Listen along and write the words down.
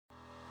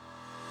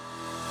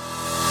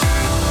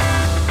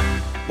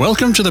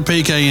Welcome to the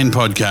PKN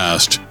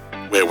podcast,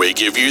 where we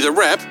give you the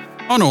wrap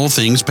on all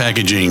things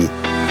packaging.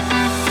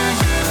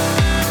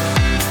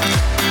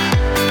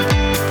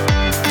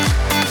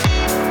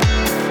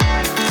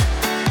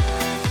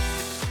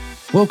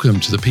 Welcome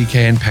to the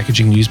PKN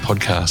Packaging News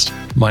Podcast.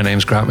 My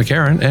name's Grant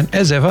McCarran, and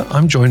as ever,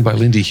 I'm joined by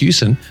Lindy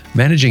Hewson,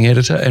 Managing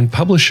Editor and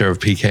Publisher of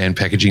PKN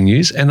Packaging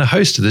News and the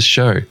host of this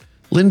show.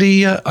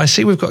 Lindy, I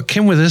see we've got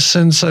Kim with us,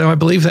 and so I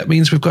believe that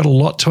means we've got a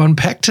lot to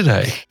unpack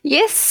today.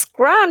 Yes,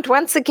 Grant,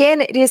 once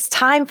again, it is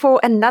time for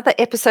another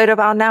episode of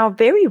our now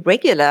very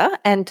regular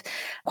and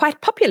quite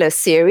popular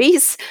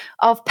series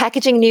of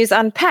Packaging News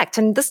Unpacked.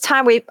 And this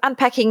time we're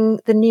unpacking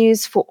the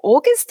news for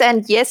August.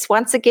 And yes,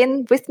 once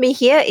again, with me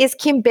here is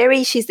Kim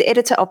Berry. She's the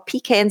editor of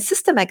PKN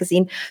Sister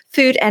Magazine,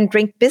 Food and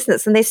Drink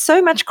Business. And there's so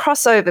much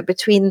crossover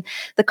between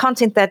the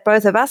content that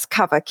both of us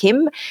cover,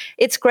 Kim.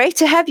 It's great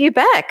to have you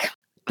back.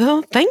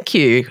 Well, thank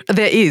you.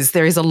 There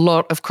is a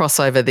lot of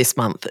crossover this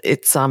month.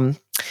 It's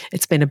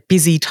been a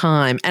busy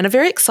time and a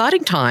very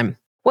exciting time.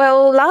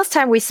 Well, last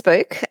time we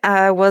spoke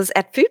was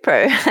at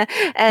FoodPro.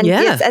 And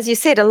yes, as you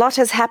said, a lot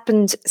has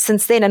happened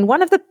since then. And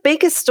one of the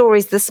biggest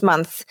stories this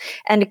month,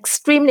 and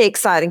extremely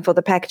exciting for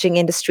the packaging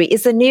industry,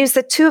 is the news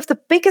that two of the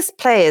biggest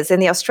players in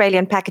the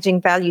Australian packaging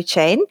value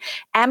chain,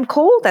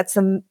 Amcor, that's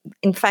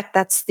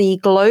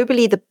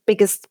globally the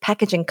biggest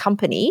packaging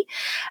company,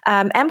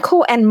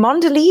 Amcor and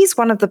Mondelez,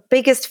 one of the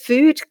biggest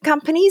food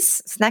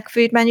companies, snack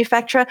food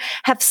manufacturer,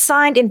 have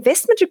signed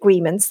investment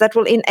agreements that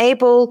will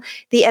enable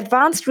the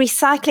advanced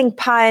recycling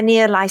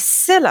pioneer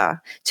Licella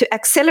to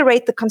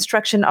accelerate the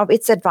construction of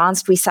its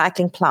advanced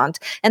recycling plant.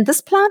 And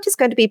this plant is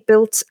going to be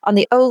built on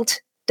the old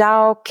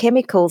Dow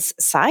Chemicals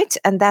site,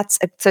 and it's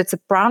a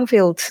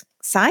brownfield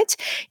site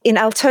in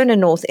Altona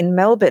North in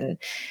Melbourne.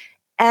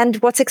 And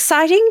what's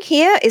exciting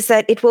here is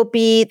that it will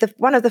be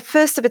one of the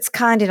first of its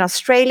kind in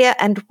Australia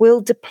and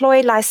will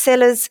deploy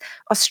Licella's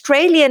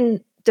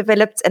Australian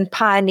developed and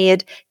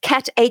pioneered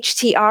CAT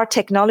HTR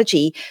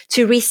technology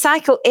to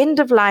recycle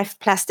end-of-life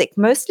plastic,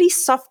 mostly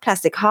soft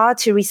plastic, hard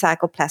to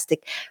recycle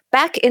plastic,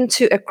 back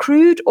into a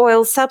crude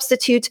oil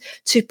substitute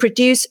to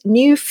produce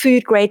new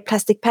food-grade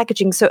plastic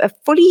packaging. So a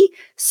fully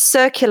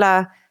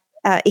circular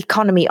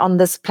economy on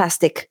this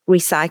plastic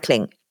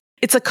recycling.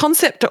 It's a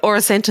concept or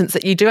a sentence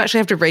that you do actually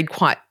have to read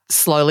quite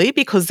slowly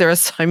because there are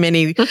so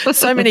many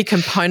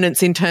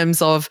components in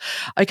terms of,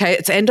 okay,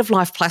 it's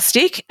end-of-life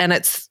plastic and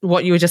it's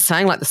what you were just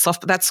saying, like the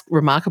soft, that's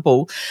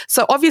remarkable.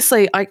 So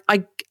obviously I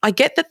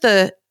get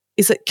that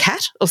is it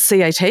CAT or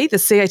CAT,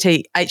 the CAT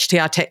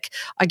HTR tech,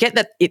 I get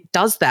that it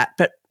does that,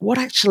 but what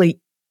actually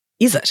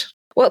is it?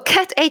 Well,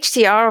 CAT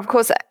HTR, of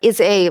course, is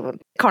a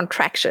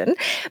contraction,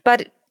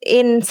 but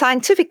in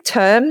scientific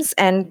terms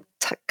and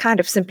kind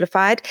of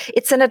simplified,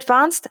 it's an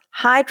advanced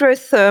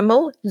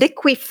hydrothermal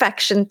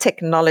liquefaction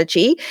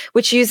technology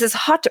which uses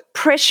hot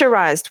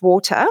pressurized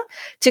water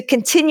to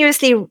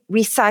continuously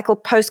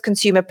recycle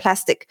post-consumer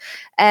plastic.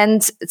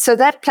 And so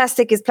that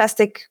plastic is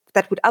plastic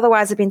that would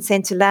otherwise have been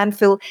sent to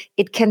landfill.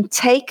 It can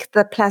take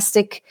the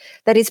plastic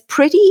that is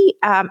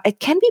it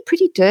can be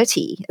pretty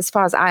dirty as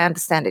far as I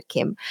understand it,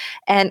 Kim,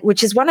 and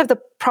which is one of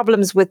the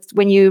problems with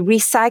when you're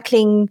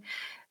recycling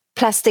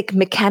plastic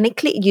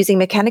mechanically, using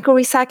mechanical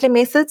recycling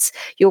methods.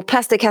 Your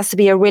plastic has to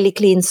be a really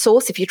clean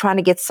source. If you're trying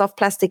to get soft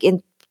plastic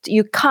in,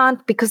 you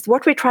can't, because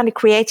what we're trying to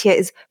create here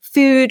is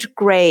food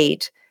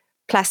grade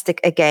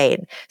plastic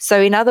again. So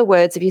in other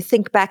words, if you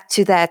think back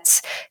to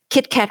that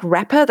Kit Kat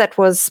wrapper that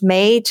was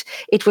made,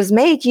 it was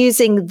made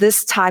using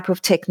this type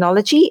of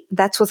technology.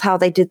 That was how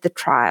they did the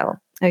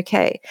trial.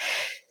 Okay.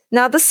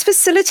 Now, this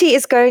facility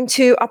is going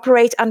to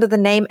operate under the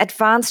name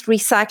Advanced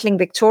Recycling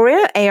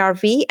Victoria,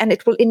 ARV, and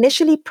it will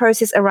initially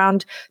process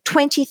around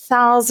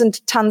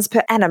 20,000 tonnes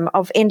per annum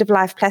of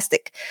end-of-life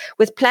plastic,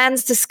 with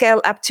plans to scale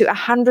up to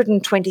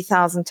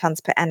 120,000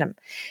 tonnes per annum.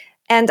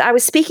 And I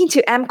was speaking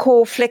to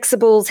Amcor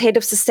Flexibles Head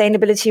of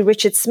Sustainability,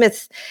 Richard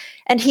Smith,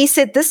 and he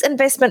said this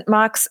investment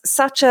marks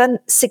such a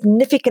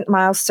significant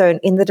milestone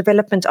in the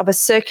development of a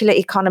circular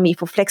economy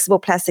for flexible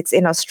plastics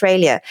in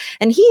Australia.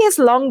 And he has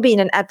long been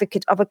an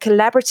advocate of a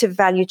collaborative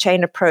value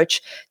chain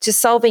approach to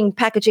solving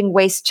packaging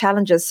waste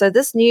challenges. So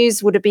this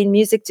news would have been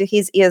music to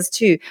his ears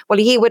too. Well,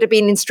 he would have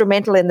been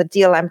instrumental in the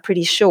deal, I'm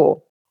pretty sure.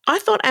 I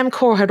thought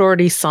Amcor had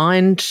already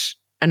signed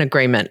an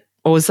agreement.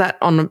 Or was that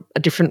on a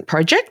different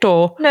project?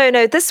 Or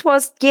No, this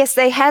was, yes,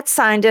 they had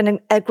signed an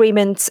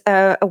agreement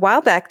a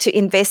while back to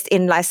invest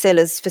in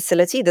Licella's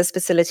this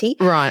facility.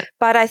 Right.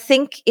 But I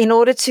think in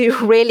order to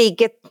really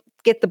get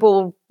the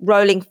ball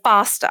rolling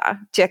faster,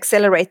 to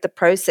accelerate the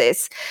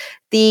process,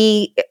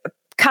 the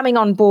coming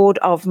on board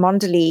of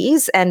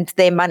Mondelez and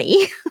their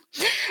money.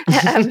 They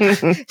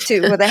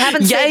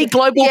haven't said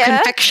global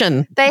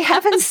confection. They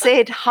haven't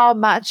said how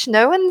much.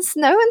 No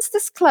one's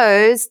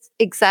disclosed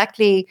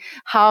exactly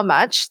how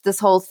much this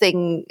whole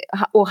thing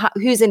or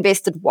who's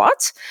invested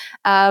what.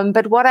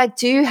 But what I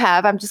do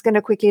have, I'm just going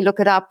to quickly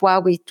look it up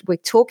while we're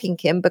talking,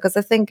 Kim, because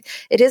I think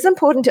it is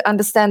important to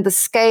understand the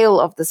scale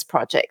of this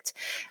project.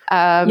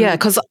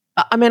 Because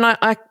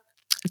I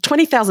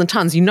 20,000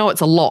 tonnes, you know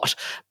it's a lot,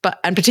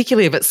 and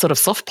particularly if it's sort of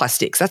soft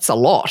plastics, that's a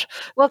lot.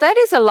 Well, that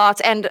is a lot.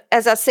 And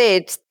as I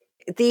said,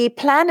 the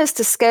plan is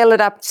to scale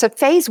it up. So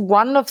phase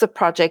 1 of the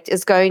project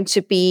is going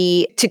to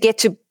be to get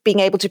to being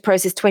able to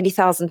process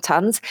 20,000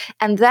 tonnes.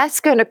 And that's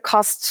going to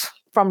cost,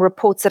 from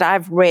reports that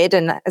I've read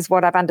and as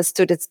what I've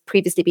understood it's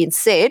previously been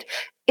said,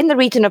 in the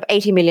region of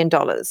 $80 million.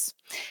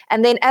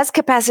 And then as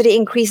capacity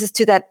increases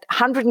to that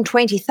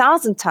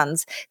 120,000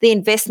 tonnes, the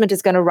investment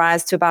is going to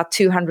rise to about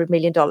 $200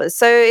 million.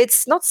 So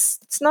it's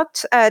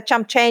not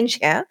chump change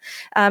here.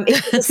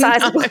 It's a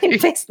sizable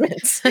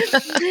investment.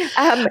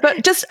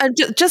 But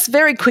just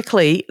very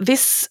quickly,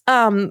 this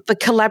the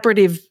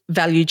collaborative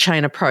value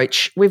chain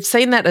approach, we've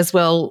seen that as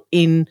well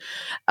in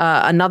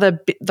another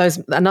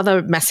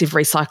massive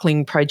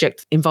recycling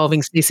project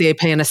involving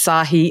CCEP and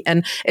Asahi,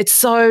 and it's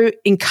so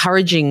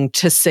encouraging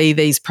to see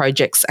these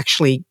projects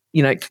actually,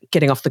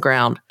 getting off the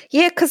ground.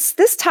 Yeah, because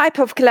this type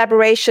of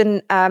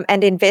collaboration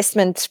and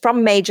investment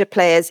from major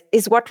players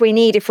is what we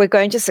need if we're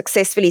going to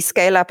successfully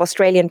scale up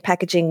Australian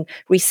packaging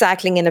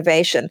recycling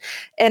innovation.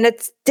 And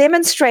it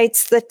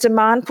demonstrates that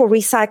demand for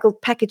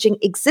recycled packaging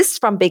exists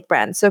from big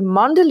brands. So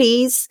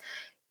Mondelez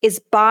is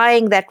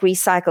buying that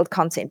recycled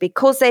content.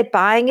 Because they're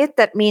buying it,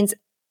 that means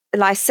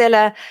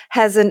Licella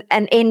has an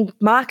end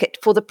market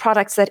for the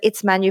products that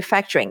it's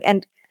manufacturing.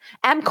 And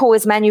Amcor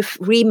is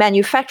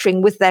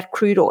remanufacturing with that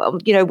crude oil,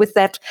 with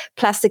that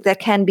plastic that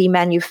can be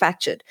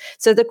manufactured.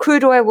 So the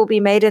crude oil will be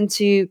made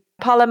into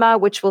polymer,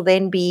 which will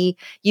then be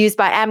used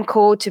by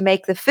Amcor to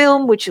make the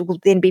film, which will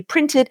then be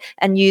printed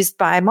and used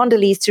by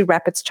Mondelez to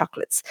wrap its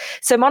chocolates.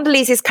 So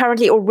Mondelez is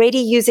currently already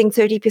using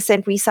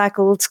 30%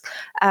 recycled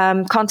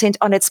content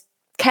on its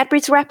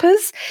Cadbury's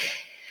wrappers,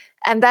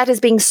 and that is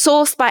being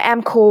sourced by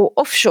Amcor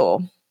offshore.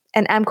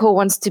 And Amcor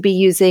wants to be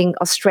using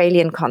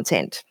Australian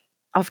content,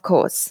 of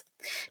course.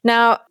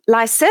 Now,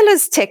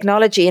 Licella's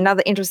technology,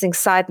 another interesting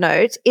side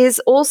note, is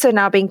also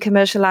now being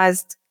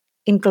commercialized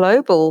in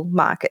global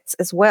markets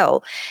as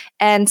well.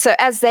 And so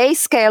as they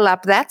scale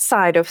up that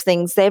side of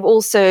things, they've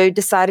also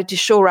decided to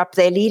shore up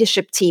their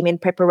leadership team in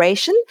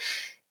preparation.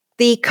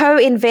 The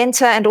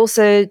co-inventor and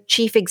also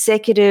chief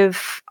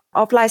executive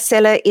of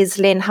Licella is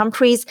Len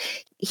Humphreys.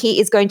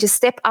 He is going to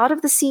step out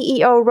of the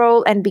CEO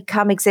role and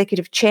become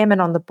executive chairman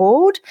on the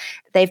board.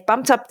 They've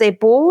bumped up their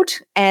board,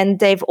 and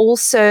they've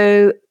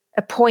also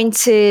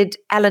appointed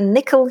Alan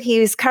Nicol, he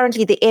is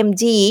currently the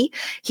MD.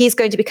 He's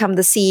going to become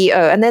the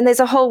CEO. And then there's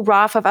a whole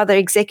raft of other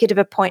executive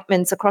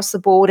appointments across the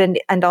board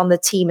and on the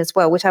team as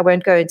well, which I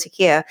won't go into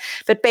here.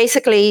 But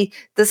basically,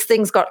 this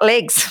thing's got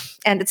legs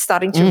and it's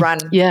starting to run.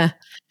 Yeah.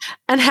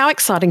 And how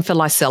exciting for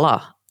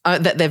Licella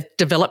that they've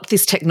developed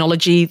this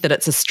technology, that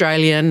it's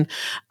Australian,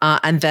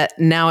 and that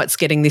now it's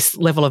getting this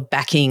level of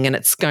backing, and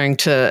it's going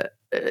to,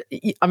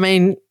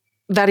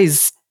 that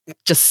is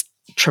just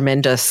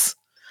tremendous.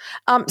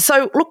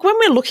 So, look, when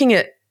we're looking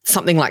at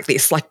something like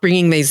this, like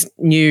bringing these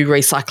new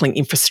recycling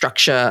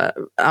infrastructure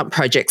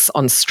projects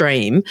on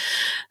stream,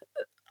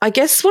 I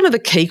guess one of the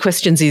key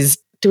questions is,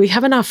 do we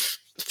have enough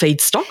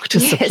feedstock to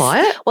supply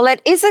it? Well, that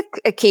is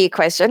a key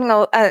question.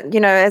 Well,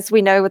 as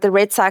we know with the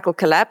red cycle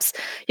collapse,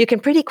 you can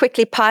pretty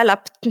quickly pile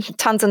up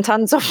tons and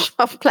tons of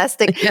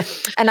plastic. Yeah.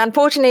 And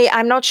unfortunately,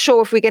 I'm not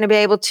sure if we're going to be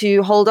able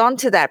to hold on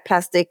to that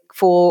plastic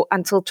for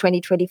until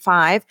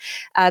 2025.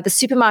 The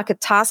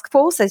Supermarket Task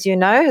Force, as you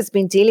know, has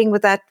been dealing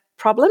with that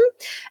problem.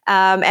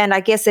 And I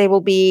guess there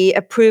will be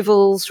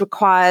approvals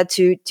required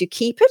to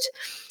keep it.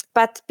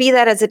 But be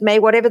that as it may,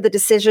 whatever the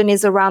decision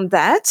is around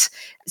that,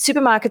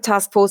 Supermarket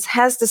Task Force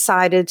has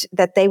decided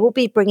that they will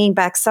be bringing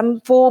back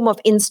some form of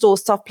in-store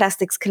soft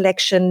plastics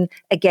collection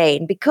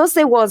again, because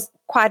there was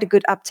quite a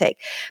good uptake.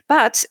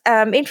 But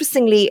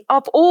interestingly,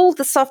 of all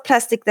the soft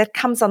plastic that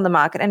comes on the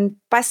market, and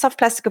by soft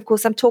plastic, of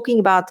course, I'm talking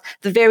about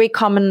the very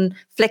common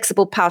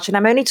flexible pouch, and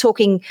I'm only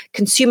talking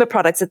consumer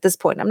products at this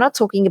point. I'm not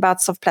talking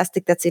about soft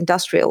plastic that's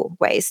industrial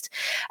waste.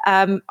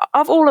 Of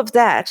all of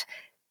that,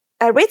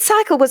 Red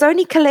Cycle was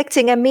only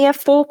collecting a mere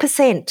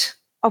 4%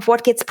 of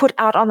what gets put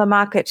out on the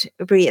market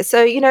every year.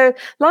 So, a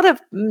lot of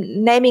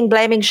naming,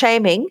 blaming,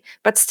 shaming,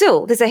 but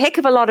still, there's a heck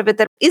of a lot of it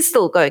that is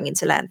still going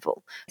into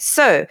landfill.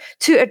 So,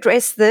 to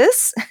address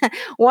this,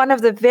 one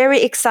of the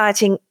very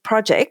exciting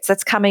projects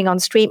that's coming on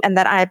stream and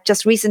that I've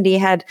just recently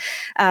had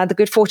the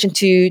good fortune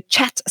to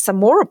chat some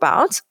more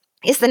about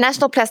is the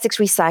National Plastics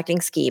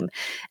Recycling Scheme.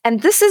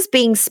 And this is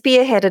being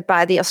spearheaded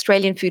by the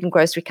Australian Food and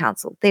Grocery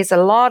Council. There's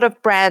a lot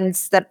of brand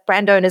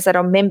owners that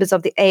are members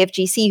of the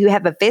AFGC who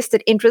have a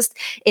vested interest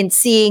in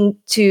seeing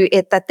to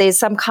it that there's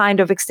some kind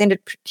of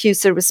extended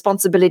producer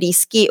responsibility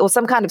scheme or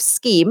some kind of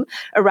scheme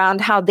around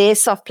how their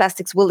soft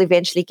plastics will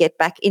eventually get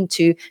back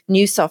into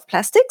new soft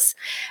plastics.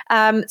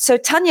 So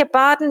Tanya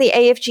Barden, the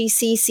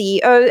AFGC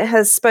CEO,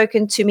 has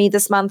spoken to me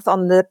this month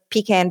on the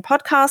PKN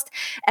podcast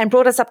and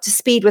brought us up to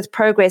speed with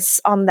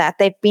progress on that. that.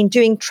 They've been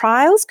doing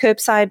trials,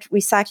 curbside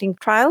recycling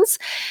trials.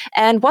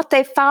 And what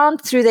they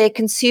found through their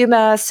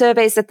consumer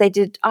surveys that they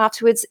did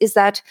afterwards is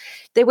that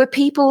there were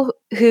people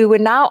who were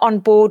now on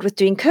board with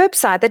doing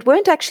curbside that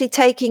weren't actually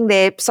taking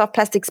their soft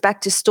plastics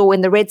back to store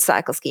in the red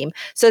cycle scheme.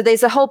 So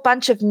there's a whole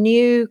bunch of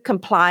new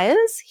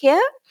compliers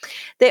here.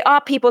 There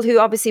are people who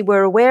obviously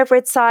were aware of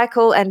Red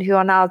Cycle and who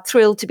are now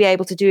thrilled to be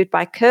able to do it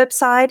by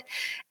curbside.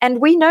 And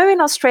we know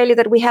in Australia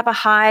that we have a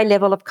high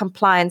level of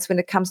compliance when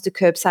it comes to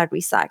curbside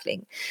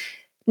recycling.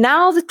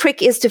 Now the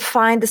trick is to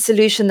find the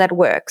solution that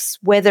works,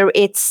 whether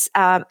it's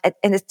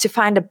to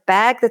find a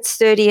bag that's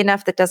sturdy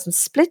enough that doesn't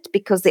split,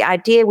 because the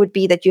idea would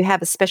be that you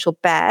have a special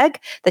bag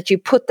that you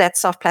put that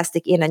soft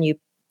plastic in and you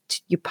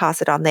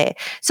pass it on there.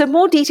 So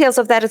more details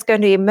of that is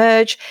going to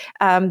emerge.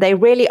 They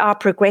really are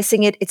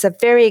progressing it. It's a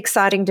very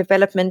exciting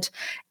development,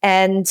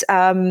 and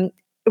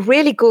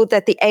really good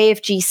that the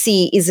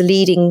AFGC is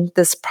leading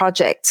this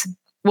project.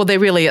 Well, they're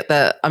really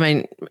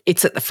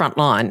it's at the front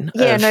line.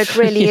 Yeah, no, it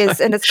really is.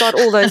 And it's got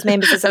all those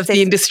members, as I of said,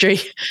 the industry.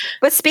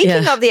 But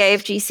speaking of the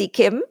AFGC,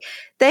 Kim,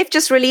 they've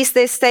just released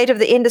their State of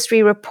the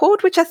Industry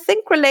report, which I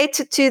think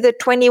related to the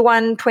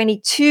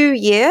 21-22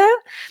 year.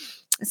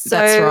 So,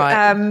 that's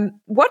right.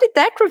 What did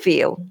that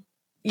reveal?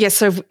 Yes,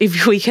 so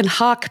if we can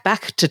hark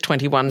back to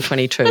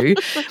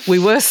 21-22, we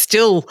were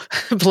still,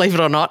 believe it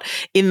or not,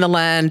 in the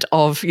land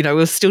of, we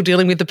were still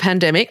dealing with the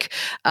pandemic.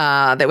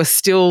 There were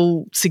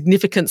still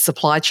significant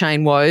supply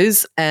chain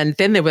woes. And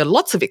then there were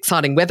lots of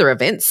exciting weather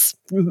events,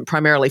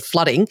 primarily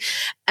flooding.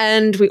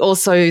 And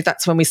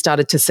that's when we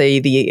started to see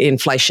the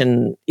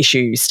inflation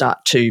issue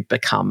start to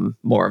become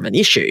more of an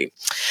issue.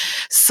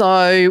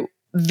 So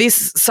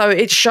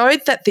it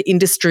showed that the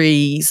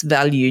industry's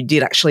value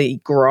did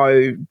actually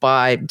grow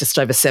by just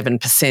over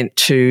 7%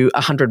 to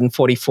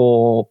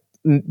 $144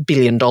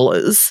 billion.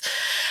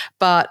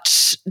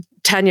 But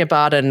Tanya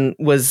Barden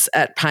was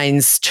at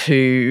pains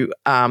to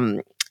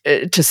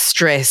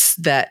stress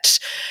that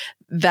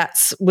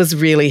was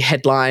really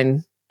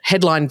headline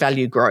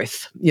value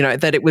growth,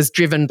 that it was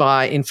driven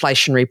by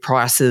inflationary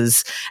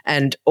prices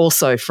and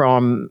also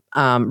from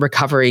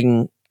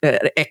recovering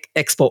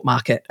export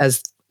market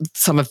as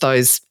some of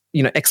those,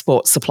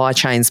 export supply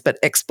chains, but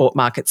export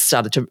markets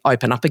started to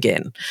open up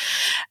again,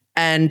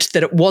 and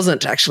that it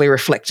wasn't actually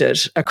reflected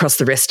across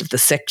the rest of the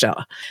sector.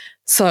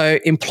 So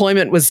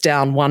employment was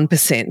down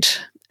 1%.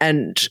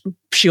 And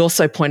she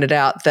also pointed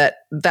out that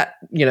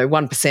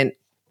 1%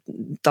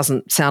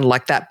 doesn't sound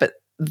like that, but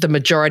the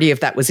majority of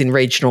that was in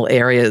regional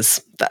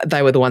areas.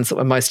 They were the ones that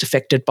were most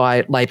affected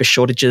by labour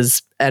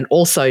shortages and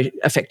also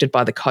affected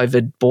by the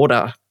COVID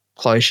border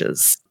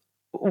closures.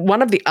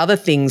 One of the other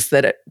things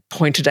that it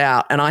pointed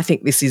out, and I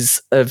think this is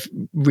of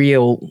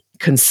real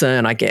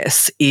concern, I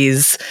guess,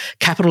 is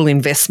capital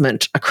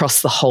investment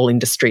across the whole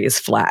industry is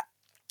flat.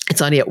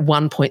 It's only at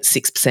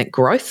 1.6%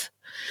 growth.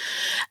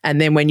 And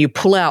then when you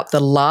pull out the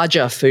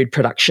larger food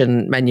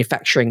production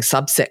manufacturing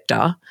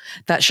subsector,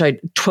 that showed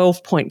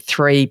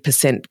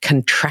 12.3%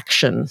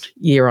 contraction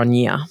year on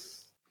year.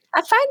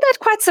 I find that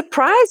quite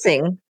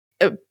surprising.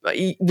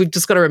 We've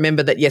just got to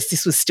remember that, yes,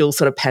 this was still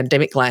sort of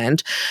pandemic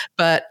land,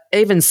 but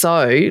even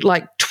so,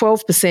 like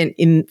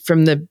 12%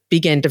 from the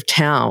big end of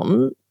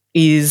town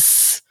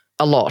is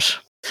a lot.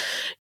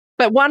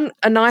 But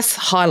a nice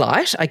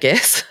highlight, I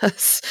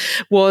guess,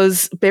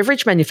 was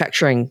beverage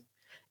manufacturing.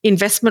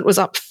 Investment was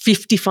up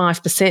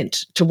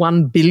 55% to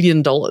 $1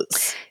 billion.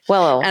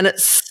 Well, and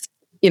it's,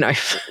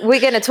 we're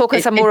going to talk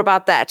some more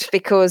about that,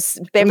 because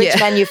beverage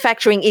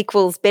manufacturing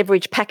equals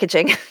beverage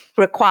packaging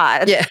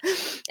required. Yeah,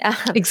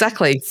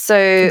 exactly.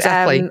 So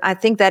I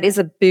think that is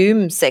a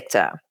boom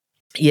sector.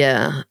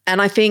 Yeah.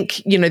 And I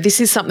think, this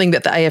is something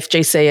that the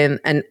AFGC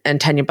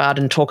and Tanya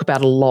Barden talk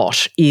about a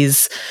lot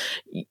is,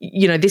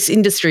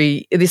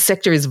 this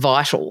sector is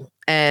vital,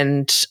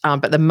 and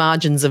but the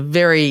margins are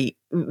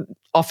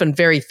often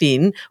very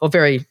thin or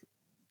very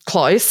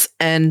close,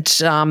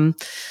 and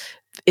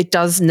it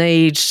does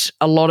need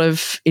a lot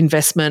of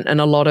investment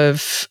and a lot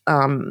of,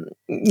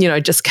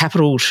 just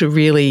capital to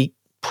really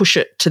push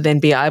it to then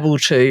be able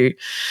to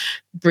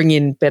bring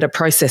in better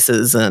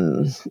processes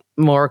and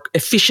more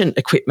efficient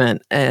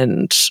equipment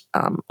and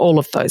all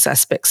of those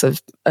aspects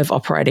of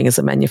operating as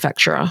a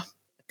manufacturer.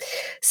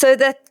 So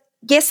that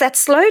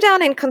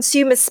slowdown in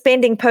consumer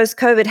spending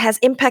post-COVID has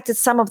impacted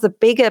some of the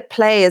bigger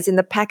players in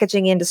the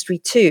packaging industry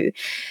too.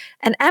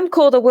 And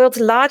Amcor, the world's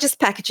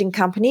largest packaging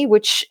company,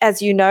 which,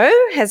 as you know,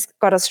 has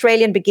got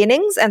Australian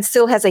beginnings and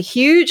still has a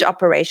huge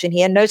operation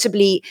here,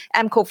 notably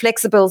Amcor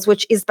Flexibles,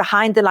 which is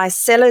behind the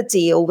Licella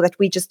deal that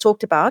we just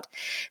talked about,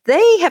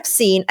 they have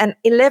seen an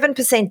 11%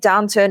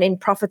 downturn in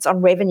profits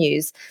on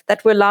revenues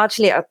that were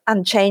largely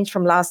unchanged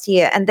from last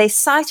year. And they're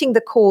citing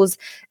the cause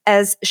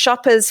as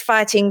shoppers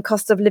fighting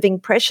cost of living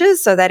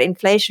pressures, so that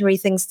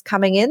inflationary things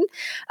coming in,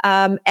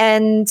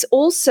 and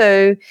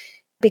also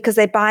because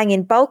they're buying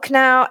in bulk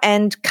now,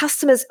 and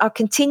customers are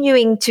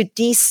continuing to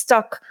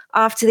destock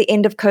after the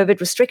end of COVID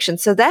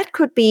restrictions. So that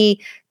could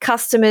be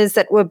customers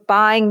that were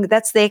buying,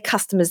 that's their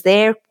customers,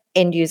 their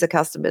end user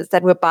customers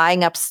that were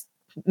buying up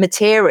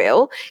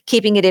material,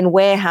 keeping it in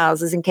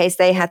warehouses in case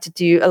they had to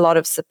do a lot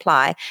of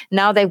supply.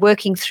 Now they're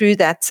working through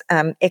that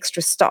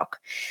extra stock.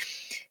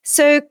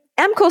 So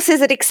Amcor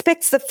says it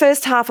expects the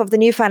first half of the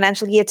new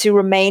financial year to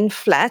remain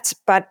flat,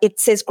 but it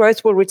says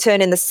growth will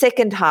return in the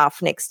second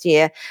half next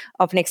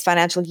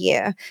financial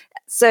year.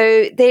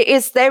 So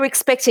they're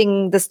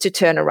expecting this to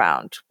turn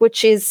around,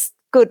 which is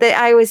good.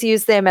 I always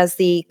use them as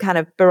the kind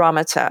of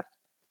barometer.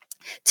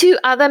 Two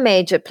other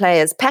major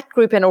players, Pact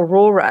Group and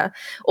Aurora,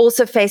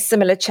 also face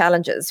similar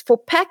challenges. For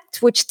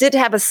Pact, which did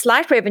have a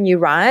slight revenue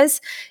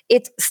rise,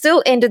 it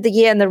still ended the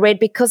year in the red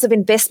because of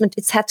investment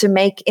it's had to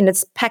make in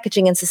its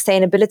packaging and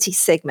sustainability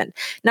segment.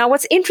 Now,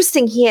 what's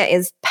interesting here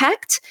is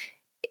Pact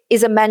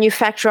is a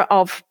manufacturer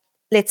of,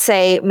 let's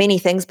say, many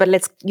things, but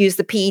let's use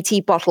the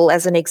PET bottle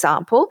as an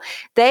example.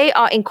 They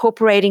are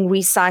incorporating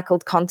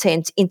recycled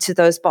content into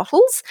those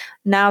bottles.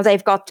 Now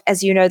they've got,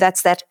 as you know,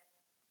 that's that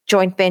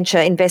joint venture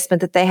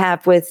investment that they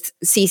have with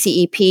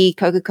CCEP,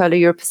 Coca-Cola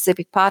Europe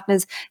Pacific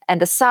Partners,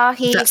 and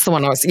Asahi. That's the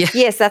one I was, yeah.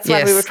 Yes, that's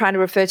what we were trying to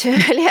refer to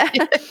earlier.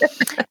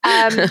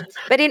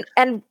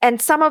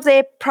 But some of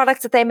their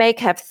products that they make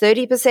have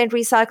 30%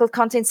 recycled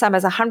content, some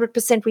has 100%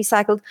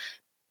 recycled.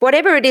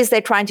 Whatever it is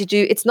they're trying to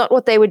do, it's not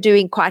what they were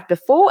doing quite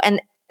before,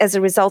 and as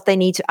a result, they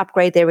need to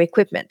upgrade their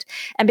equipment.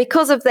 And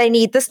because they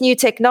need this new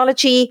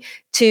technology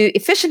to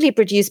efficiently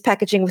produce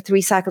packaging with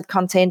recycled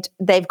content,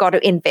 they've got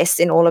to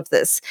invest in all of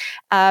this.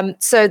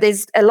 So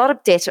there's a lot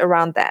of debt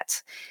around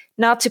that.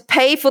 Now, to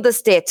pay for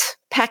this debt,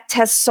 Pact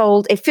has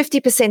sold a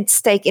 50%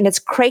 stake in its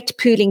crate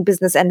pooling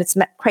business and its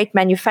crate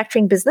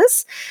manufacturing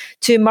business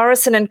to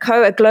Morrison &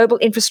 Co., a global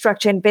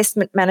infrastructure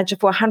investment manager,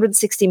 for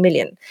 $160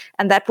 million.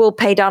 And that will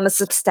pay down a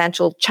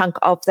substantial chunk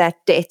of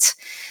that debt.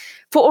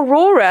 For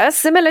Aurora,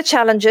 similar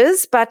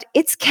challenges, but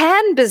its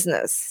can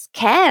business,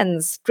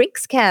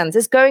 drinks cans,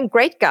 is going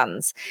great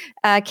guns.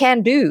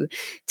 Can do.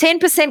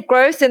 10%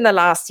 growth in the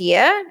last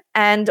year.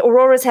 And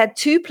Aurora's had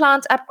 2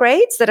 plant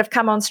upgrades that have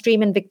come on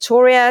stream in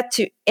Victoria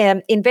to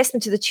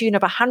investment to the tune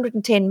of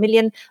 $110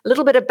 million. A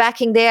little bit of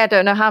backing there, I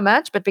don't know how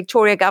much, but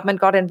Victoria government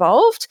got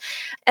involved.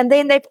 And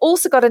then they've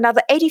also got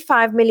another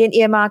 $85 million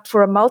earmarked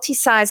for a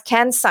multi-size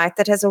can site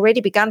that has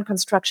already begun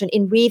construction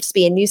in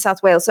Revesby in New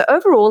South Wales. So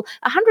overall,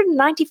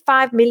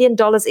 $195 million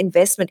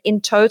investment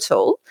in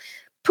total,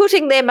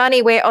 putting their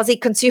money where Aussie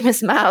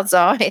consumers' mouths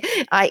are,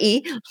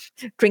 i.e.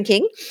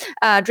 drinking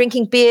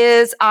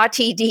beers,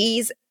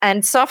 RTDs,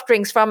 and soft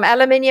drinks from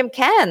aluminium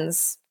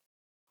cans.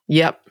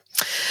 Yep.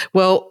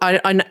 Well,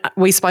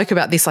 we spoke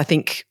about this, I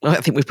think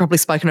we've probably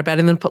spoken about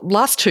it in the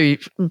last 2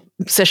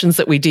 sessions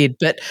that we did,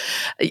 but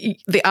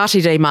the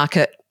RTD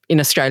market in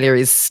Australia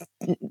is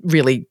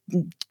really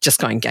just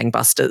going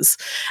gangbusters.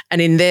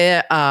 And in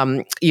their,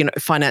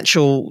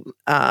 financial,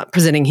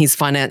 presenting his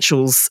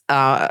financials,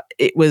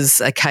 it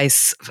was a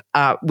case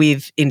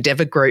with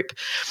Endeavour Group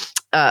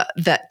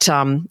that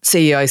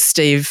CEO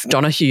Steve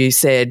Donoghue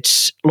said,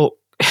 look,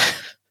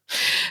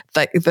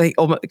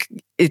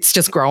 it's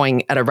just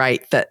growing at a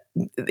rate that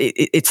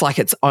it's like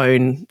its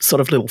own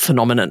sort of little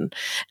phenomenon,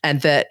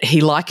 and that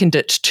he likened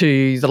it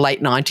to the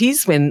late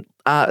 90s when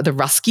the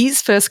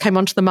Ruskies first came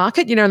onto the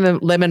market, the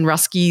lemon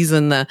Ruskies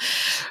and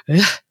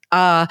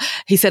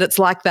he said it's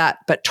like that,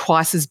 but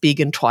twice as big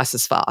and twice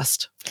as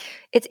fast.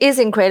 It is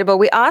incredible.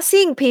 We are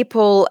seeing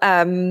people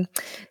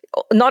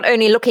not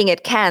only looking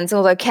at cans,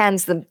 although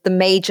cans the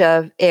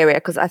major area,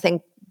 because I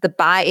think the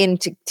buy-in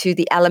to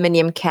the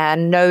aluminium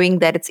can, knowing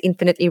that it's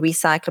infinitely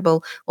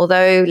recyclable.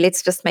 Although,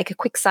 let's just make a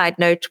quick side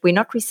note, we're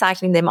not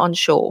recycling them on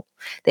shore.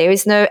 There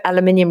is no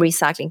aluminium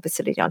recycling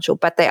facility on shore,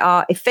 but they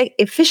are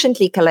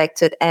efficiently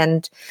collected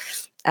and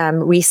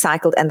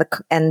recycled,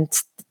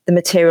 and the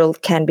material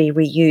can be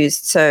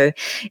reused. So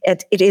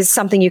it is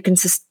something you can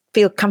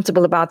feel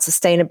comfortable about,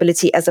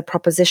 sustainability as a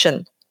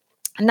proposition.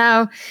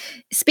 Now,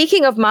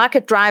 speaking of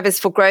market drivers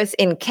for growth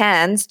in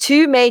cans,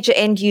 2 major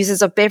end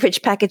users of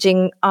beverage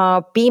packaging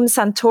are Beam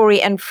Suntory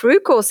and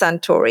Frucor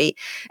Suntory,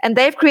 and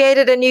they've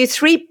created a new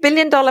 $3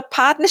 billion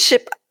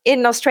partnership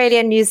in Australia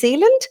and New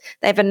Zealand.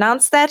 They've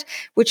announced that,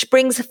 which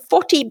brings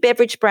 40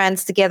 beverage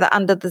brands together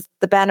under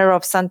the banner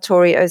of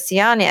Suntory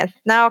Oceania.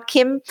 Now,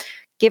 Kim,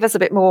 give us a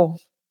bit more.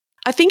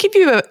 I think if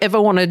you ever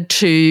wanted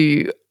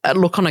to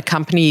look on a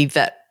company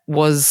that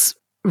was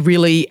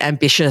really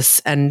ambitious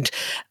and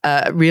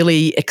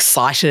really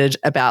excited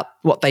about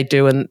what they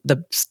do and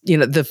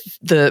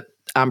the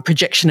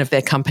projection of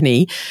their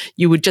company,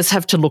 you would just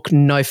have to look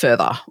no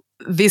further.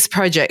 This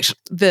project,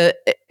 the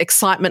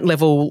excitement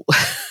level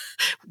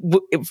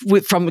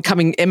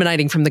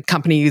emanating from the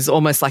company is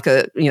almost like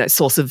a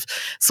source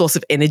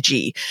of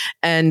energy.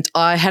 And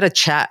I had a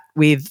chat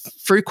with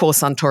Frucor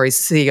Suntory's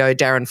CEO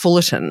Darren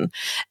Fullerton,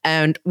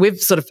 and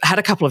we've sort of had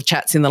a couple of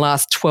chats in the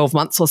last 12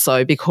 months or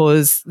so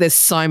because there was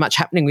so much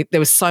happening with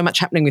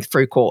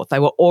Frucor. They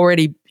were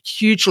already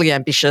hugely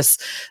ambitious,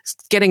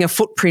 getting a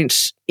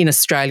footprint in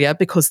Australia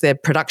because their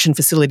production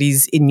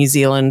facilities in New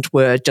Zealand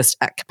were just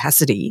at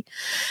capacity.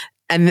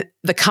 And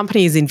the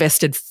company has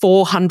invested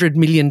 $400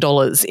 million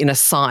in a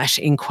site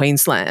in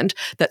Queensland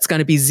that's going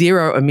to be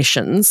zero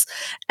emissions.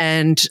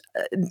 And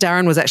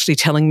Darren was actually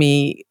telling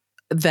me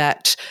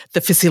that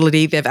the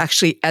facility, they've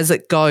actually, as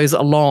it goes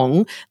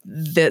along,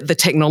 the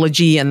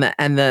technology and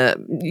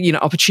the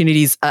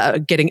opportunities are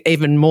getting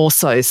even more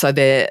so. So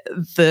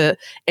the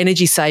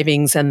energy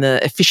savings and the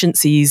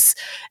efficiencies,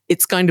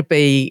 it's going to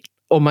be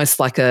almost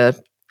like a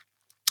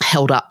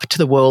held up to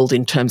the world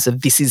in terms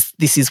of this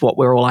is what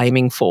we're all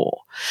aiming for.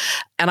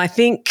 And I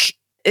think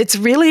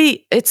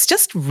it's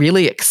just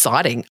really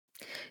exciting.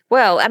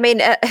 Well, I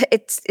mean,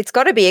 it's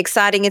got to be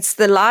exciting. It's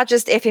the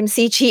largest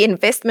FMCG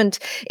investment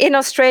in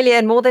Australia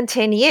in more than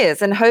 10 years.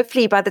 And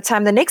hopefully by the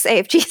time the next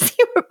AFGC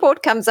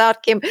report comes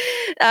out, Kim,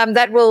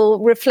 that will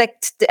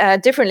reflect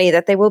differently,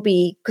 that there will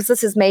be, because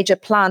this is major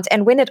plant.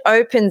 And when it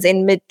opens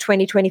in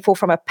mid-2024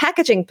 from a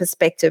packaging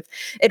perspective,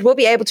 it will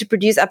be able to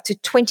produce up to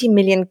 20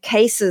 million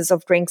cases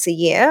of drinks a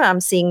year. I'm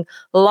seeing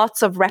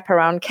lots of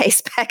wraparound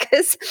case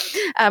packers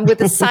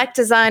with a site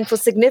designed for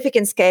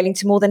significant scaling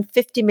to more than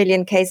 50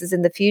 million cases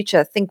in the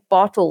future. Think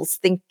bottles,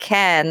 think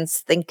cans,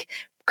 think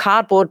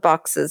cardboard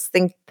boxes,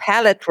 think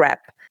pallet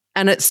wrap.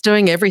 And it's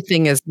doing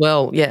everything as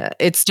well. Yeah,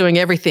 it's doing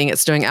everything.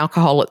 It's doing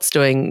alcohol, it's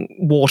doing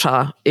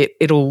water.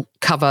 It'll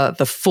cover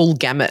the full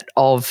gamut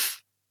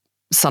of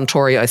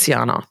Suntory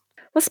Oceania.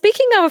 Well,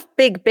 speaking of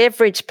big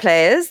beverage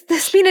players,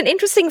 there's been an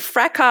interesting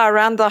fracas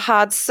around the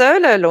Hard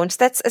Solo launch.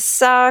 That's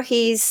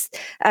Asahi's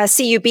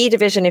CUB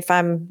division, if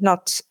I'm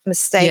not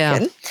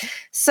mistaken. Yeah.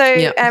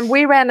 So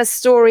we ran a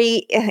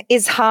story,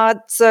 is Hard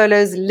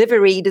Solo's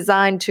livery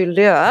designed to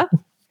lure?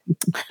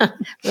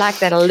 Like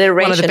that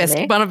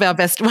alliteration. One of our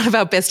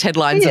best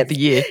headlines of the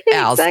year.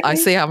 Ours. Exactly. I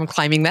see how I'm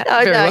claiming that.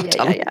 Oh, Very no, well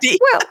done. yeah.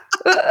 Well,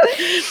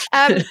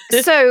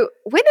 so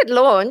when it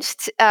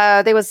launched,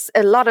 there was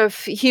a lot of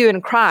hue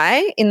and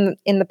cry in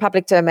the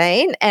public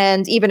domain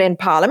and even in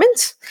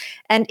Parliament.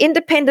 And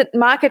independent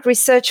market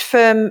research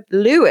firm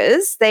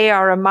Lewis, they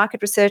are a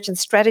market research and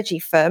strategy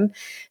firm,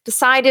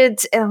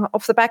 decided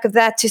off the back of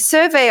that to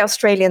survey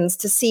Australians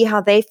to see how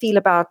they feel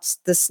about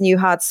this new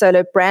Hard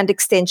Solo brand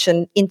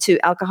extension into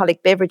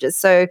alcoholic beverages.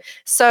 So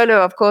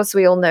Solo, of course,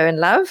 we all know and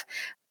love.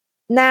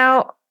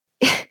 Now,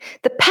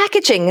 the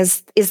packaging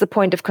is the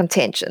point of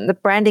contention, the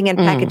branding and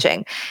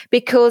packaging,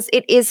 because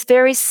it is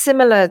very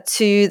similar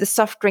to the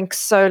soft drink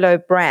Solo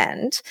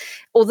brand.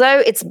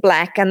 Although it's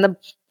black and the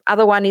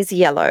other one is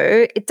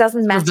yellow, it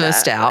doesn't matter.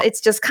 Reversed out.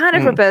 It's just kind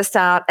of reversed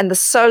out, and the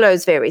Solo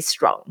is very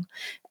strong.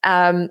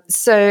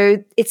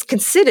 So it's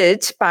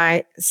considered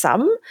by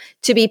some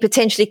to be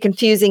potentially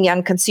confusing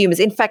young consumers.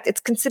 In fact,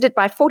 it's considered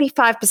by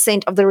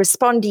 45% of the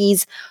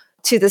respondees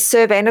to the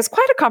survey, and it's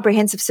quite a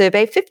comprehensive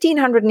survey.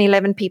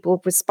 1,511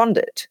 people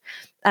responded,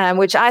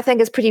 which I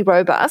think is pretty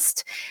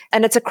robust,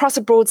 and it's across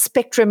a broad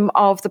spectrum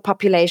of the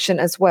population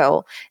as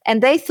well.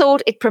 And they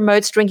thought it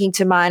promotes drinking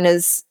to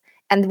minors,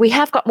 and we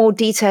have got more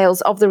details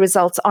of the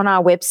results on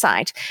our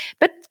website.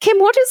 But Kim,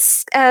 what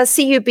is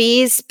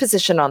CUB's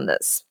position on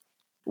this?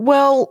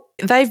 Well,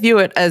 they view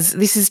it as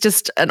this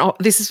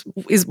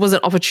was an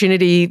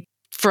opportunity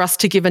for us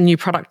to give a new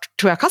product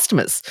to our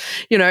customers,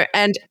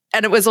 and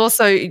it was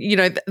also,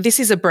 this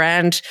is a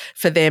brand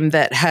for them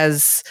that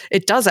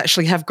it does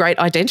actually have great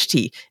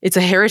identity. It's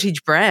a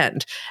heritage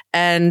brand.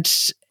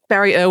 And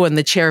Barry Irwin,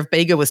 the chair of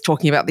Bega, was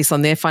talking about this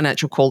on their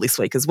financial call this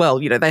week as well.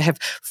 They have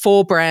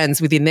 4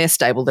 brands within their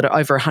stable that are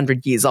over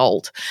 100 years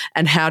old.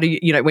 And how do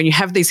you, when you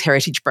have these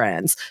heritage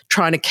brands,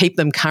 trying to keep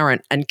them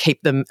current and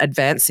keep them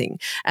advancing.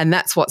 And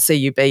that's what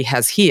CUB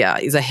has here,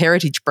 is a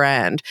heritage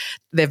brand.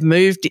 They've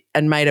moved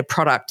and made a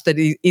product that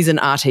is an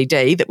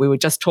RTD that we were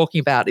just talking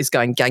about is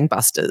going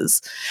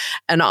gangbusters.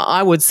 And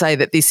I would say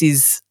that this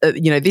is,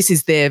 this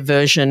is their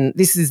version.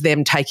 This is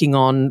them taking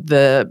on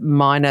the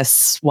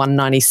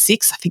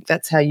 -196. I think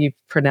that's how you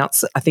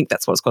pronounce it. I think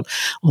that's what it's called.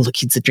 All the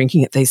kids are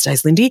drinking it these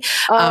days, Lindy.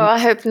 Oh, I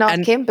hope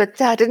not, Kim, but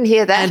I didn't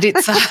hear that. And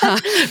it's,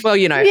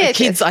 yes,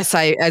 kids, yes. I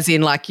say as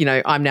in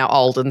I'm now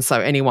old, and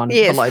so anyone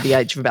below the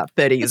age of about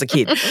 30 is a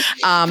kid.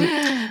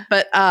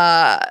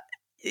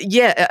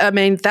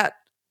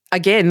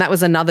 That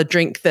was another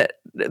drink that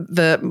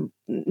the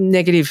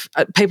negative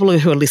people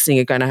who are listening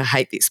are going to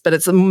hate this, but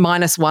it's a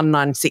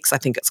 -196, I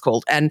think it's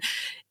called. And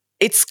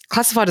it's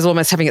classified as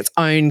almost having its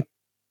own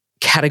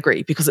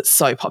category because it's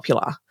so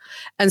popular.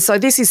 And so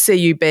this is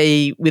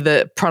CUB with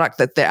a product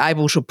that they're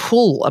able to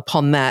pull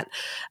upon that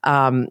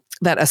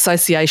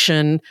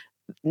association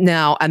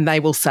now, and they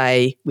will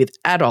say with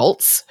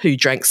adults who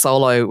drank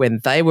Solo when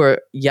they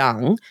were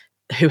young,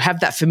 who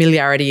have that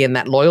familiarity and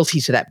that loyalty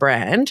to that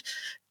brand,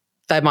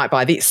 they might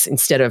buy this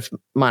instead of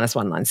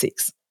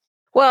 -196.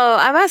 Well,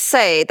 I must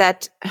say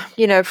that,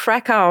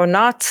 fracas or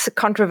not,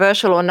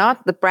 controversial or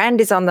not, the brand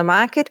is on the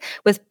market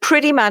with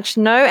pretty much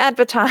no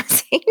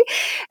advertising.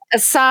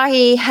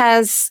 Asahi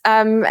has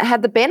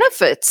had the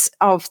benefits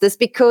of this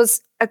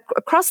because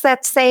across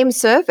that same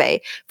survey,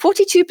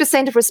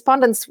 42% of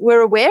respondents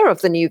were aware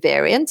of the new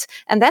variant,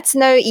 and that's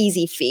no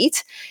easy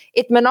feat.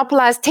 It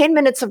monopolized 10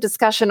 minutes of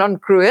discussion on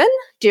Gruen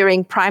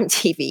during Prime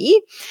TV,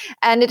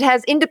 and it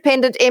has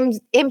independent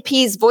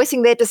MPs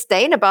voicing their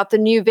disdain about the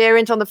new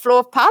variant on the floor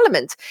of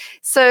Parliament.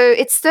 So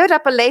it stirred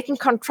up a latent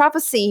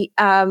controversy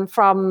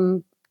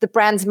from the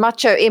brand's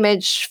macho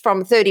image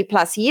from 30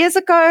 plus years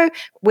ago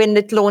when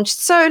it launched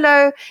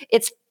solo.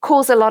 It's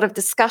caused a lot of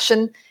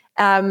discussion.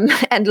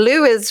 And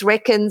Lewis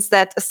reckons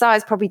that Assar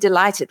is probably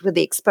delighted with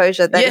the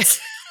exposure that it's,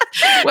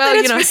 well,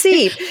 that it's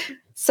received.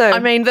 So, I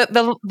mean,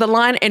 the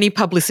line "any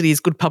publicity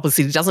is good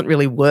publicity" doesn't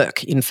really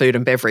work in food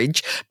and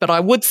beverage. But I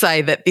would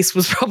say that this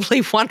was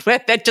probably one where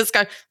they'd just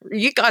go,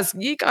 "You guys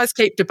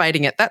keep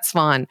debating it. That's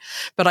fine."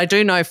 But I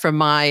do know from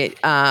my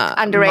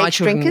underage my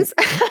children, drinkers.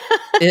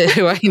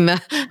 who are in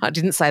the, I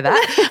didn't say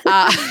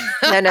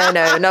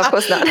that. No, of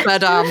course not.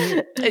 But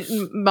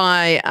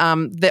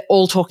they're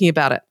all talking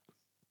about it.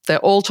 They're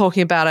all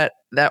talking about it.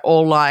 They're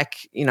all like,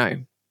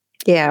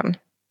 yeah.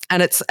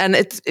 And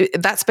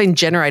that's been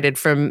generated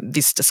from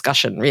this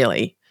discussion,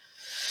 really.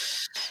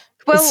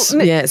 Well,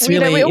 it's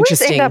really we always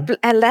interesting. end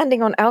up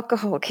landing on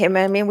alcohol, Kim.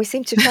 I mean, we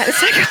seem to try to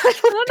say,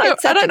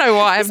 I don't know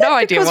why. I have no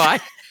idea why.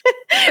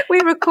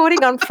 We're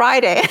recording on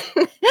Friday,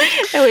 and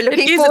we're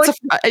looking forward.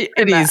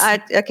 It is.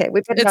 Okay,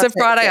 it's a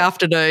Friday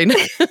afternoon.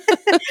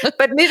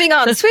 But moving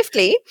on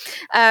swiftly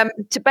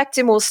back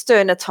to more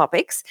sterner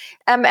topics.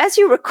 As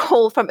you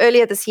recall from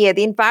earlier this year,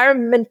 the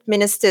environment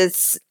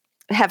ministers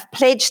have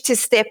pledged to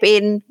step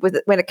in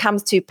when it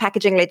comes to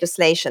packaging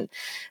legislation.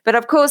 But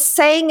of course,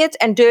 saying it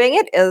and doing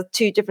it are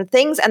two different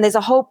things. And there's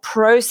a whole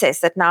process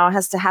that now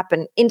has to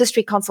happen.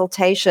 Industry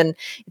consultation,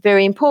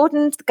 very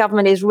important. The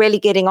government is really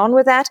getting on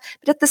with that.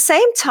 But at the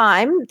same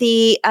time,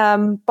 the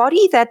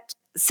body that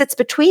sits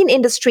between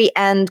industry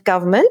and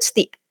government,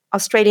 the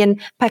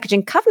Australian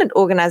Packaging Covenant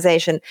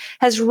Organisation,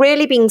 has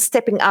really been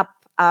stepping up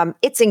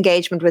its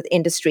engagement with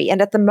industry.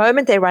 And at the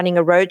moment, they're running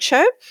a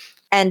roadshow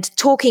and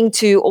talking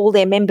to all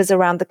their members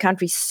around the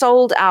country,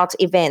 sold out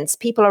events.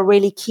 People are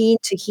really keen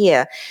to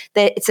hear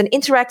that it's an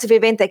interactive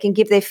event. They can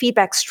give their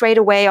feedback straight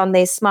away on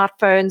their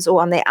smartphones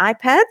or on their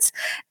iPads.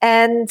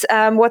 And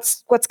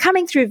what's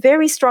coming through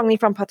very strongly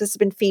from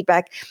participant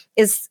feedback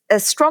is a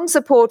strong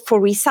support for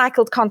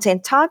recycled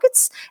content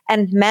targets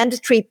and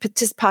mandatory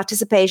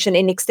participation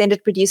in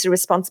extended producer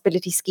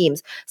responsibility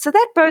schemes. So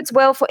that bodes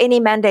well for any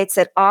mandates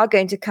that are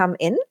going to come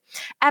in.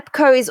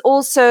 APCO is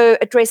also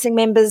addressing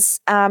members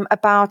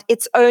about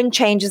its own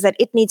changes that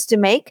it needs to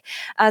make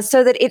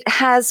so that it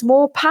has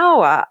more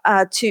power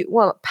to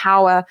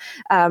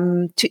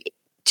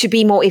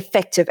be more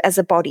effective as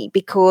a body,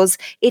 because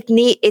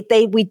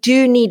we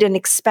do need an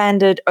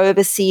expanded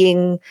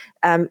overseeing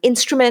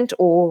instrument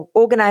or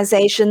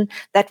organization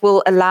that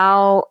will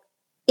allow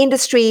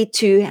industry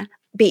to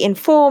be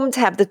informed,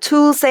 have the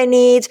tools they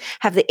need,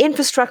 have the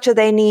infrastructure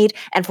they need,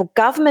 and for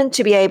government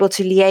to be able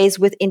to liaise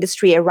with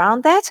industry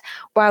around that,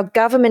 while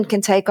government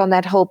can take on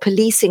that whole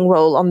policing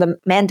role on the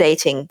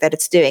mandating that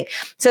it's doing.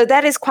 So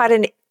that is quite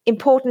an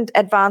important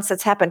advance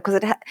that's happened, because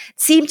it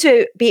seemed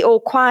to be all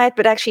quiet,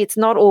 but actually it's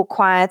not all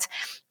quiet.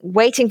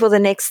 Waiting for the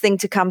next thing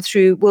to come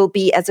through will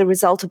be, as a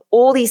result of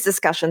all these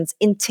discussions,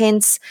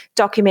 intense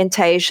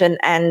documentation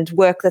and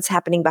work that's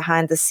happening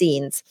behind the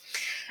scenes.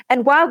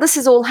 And while this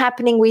is all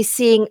happening, we're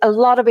seeing a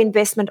lot of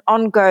investment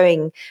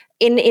ongoing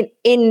in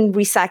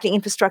recycling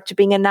infrastructure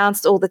being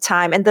announced all the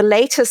time. And the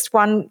latest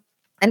one,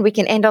 and we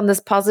can end on this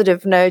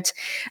positive note,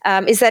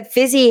 is that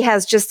Visy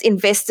has just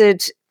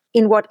invested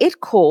in what it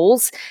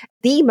calls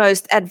the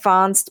most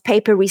advanced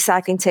paper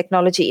recycling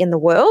technology in the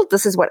world.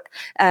 This is what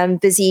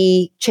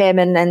Visy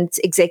chairman and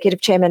executive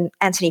chairman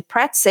Anthony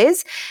Pratt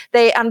says.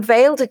 They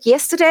unveiled it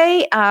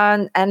yesterday,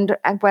 and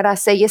when I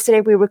say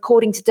yesterday, we're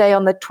recording today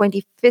on the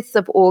 25th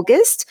of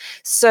August.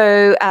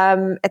 So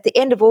at the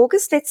end of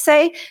August, let's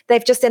say,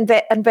 they've just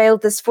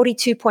unveiled this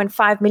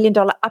 $42.5 million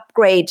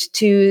upgrade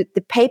to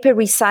the paper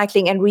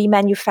recycling and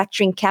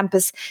remanufacturing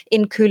campus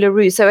in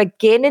Coolaroo. So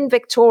again in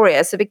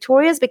Victoria. So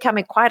Victoria is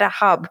becoming quite a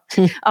hub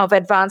of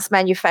advanced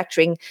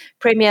manufacturing.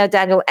 Premier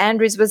Daniel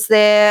Andrews was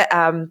there.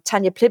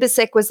 Tanya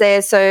Plibersek was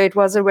there. So it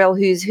was a real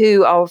who's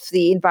who of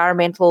the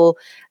environmental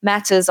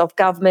matters of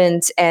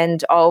government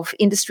and of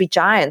industry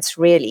giants,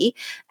 really.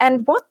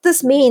 And what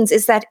this means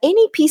is that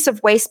any piece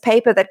of waste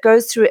paper that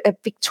goes through a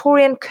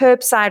Victorian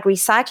curbside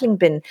recycling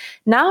bin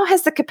now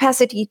has the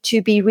capacity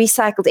to be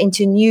recycled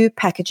into new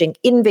packaging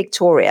in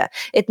Victoria.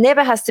 It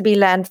never has to be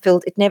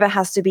landfilled. It never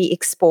has to be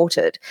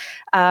exported.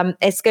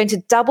 It's going to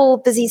double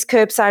Visy's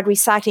curbside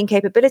recycling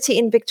capability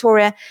in Victoria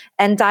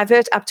and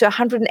divert up to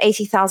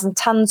 180,000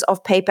 tons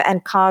of paper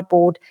and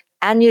cardboard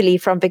annually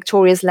from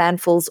Victoria's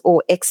landfills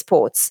or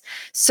exports.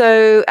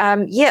 So,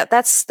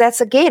 that's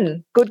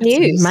again good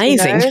news.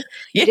 Amazing.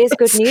 Yes. It is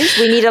good news.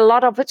 We need a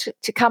lot of it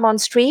to come on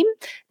stream,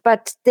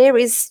 but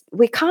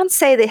we can't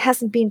say there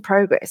hasn't been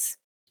progress.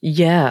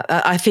 Yeah,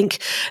 I think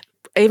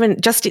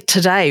even just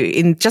today,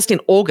 in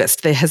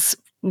August, there has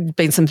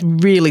been some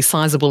really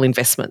sizable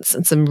investments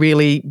and some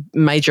really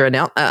major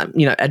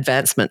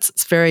advancements.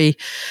 It's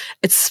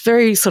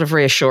very sort of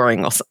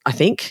reassuring, I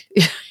think.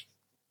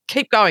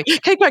 Keep going,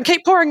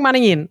 keep pouring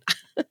money in.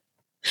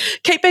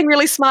 Keep being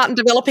really smart and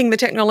developing the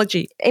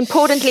technology.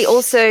 Importantly,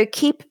 also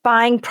keep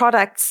buying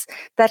products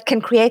that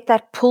can create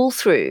that pull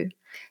through.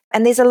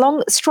 And there's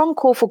a strong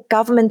call for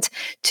government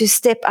to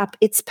step up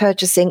its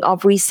purchasing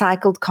of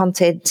recycled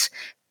content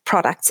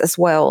products as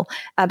well,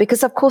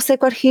 because of course they've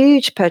got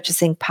huge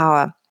purchasing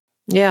power.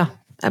 Yeah,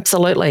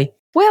 absolutely.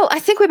 Well, I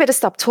think we better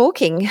stop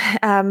talking.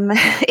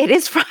 It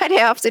is Friday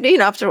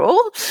afternoon after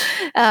all.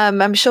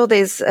 I'm sure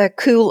there's a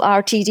cool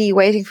RTD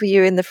waiting for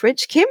you in the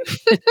fridge, Kim.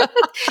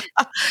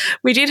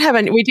 We did have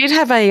a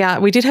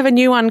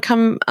new one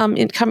come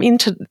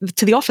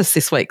into the office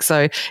this week,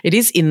 so it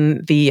is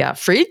in the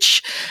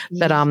fridge.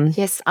 But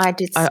yes, I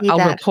did see I'll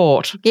that.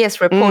 report.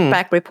 Yes,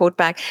 report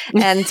back,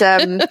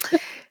 and.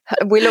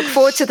 We look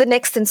forward to the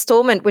next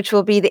installment, which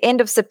will be the end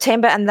of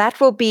September, and that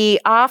will be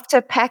after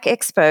Pack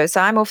Expo.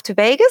 So I'm off to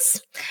Vegas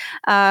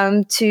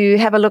to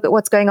have a look at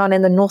what's going on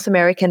in the North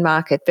American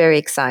market. Very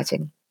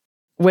exciting.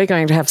 We're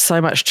going to have so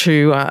much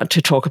to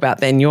talk about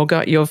then. You've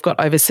got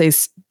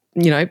overseas,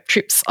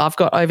 trips. I've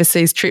got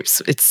overseas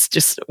trips.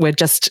 We're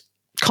just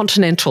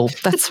continental.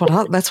 That's what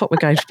we're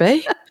going to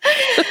be.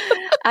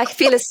 I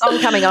feel a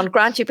song coming on.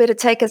 Grant, you better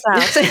take us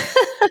out.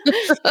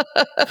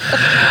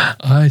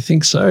 I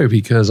think so,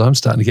 because I'm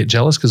starting to get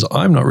jealous because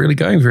I'm not really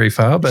going very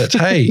far. But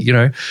hey,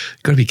 got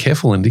to be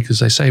careful, Lindy, because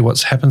they say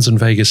what happens in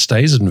Vegas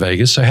stays in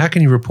Vegas. So how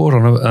can you report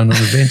on an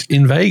event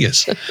in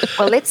Vegas?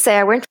 Well, let's say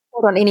I won't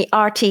report on any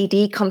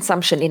RTD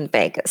consumption in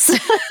Vegas.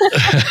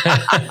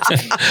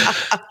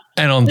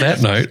 And on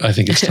that note, I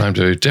think it's time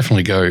to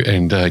definitely go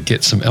and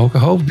get some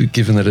alcohol,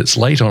 given that it's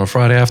late on a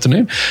Friday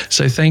afternoon.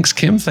 So thanks,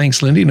 Kim.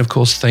 Thanks, Lindy. And of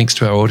course, thanks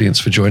to our audience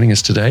for joining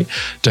us today.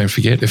 Don't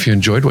forget, if you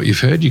enjoyed what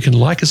you've heard, you can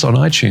like us on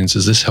iTunes,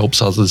 as this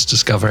helps others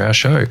discover our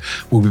show.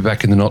 We'll be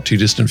back in the not too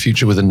distant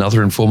future with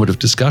another informative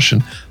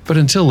discussion. But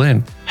until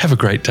then, have a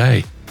great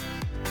day.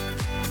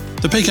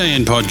 The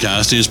PKN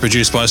podcast is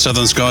produced by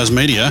Southern Skies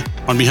Media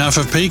on behalf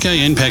of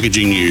PKN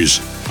Packaging News,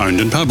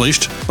 owned and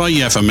published by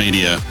Yaffa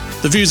Media.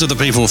 The views of the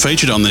people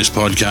featured on this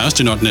podcast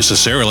do not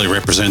necessarily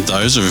represent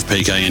those of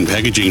PKN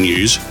Packaging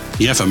News,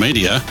 Yaffa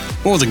Media,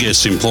 or the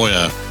guest's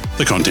employer.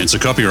 The contents are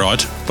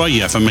copyright by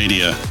Yaffa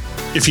Media.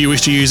 If you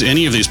wish to use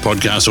any of this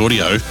podcast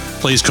audio,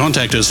 please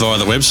contact us via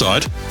the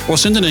website or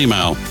send an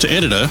email to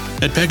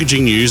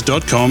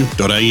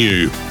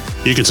editor@packagingnews.com.au.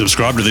 You can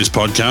subscribe to this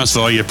podcast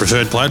via your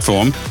preferred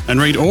platform and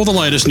read all the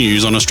latest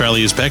news on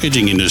Australia's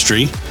packaging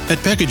industry at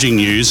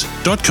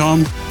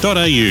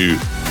packagingnews.com.au.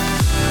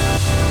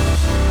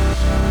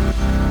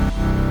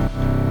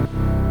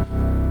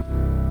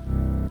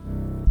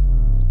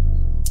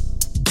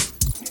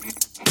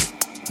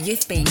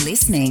 You've been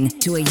listening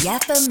to a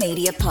Yaffa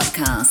Media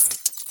podcast.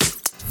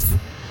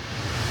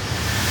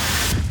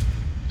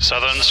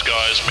 Southern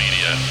Skies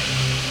Media.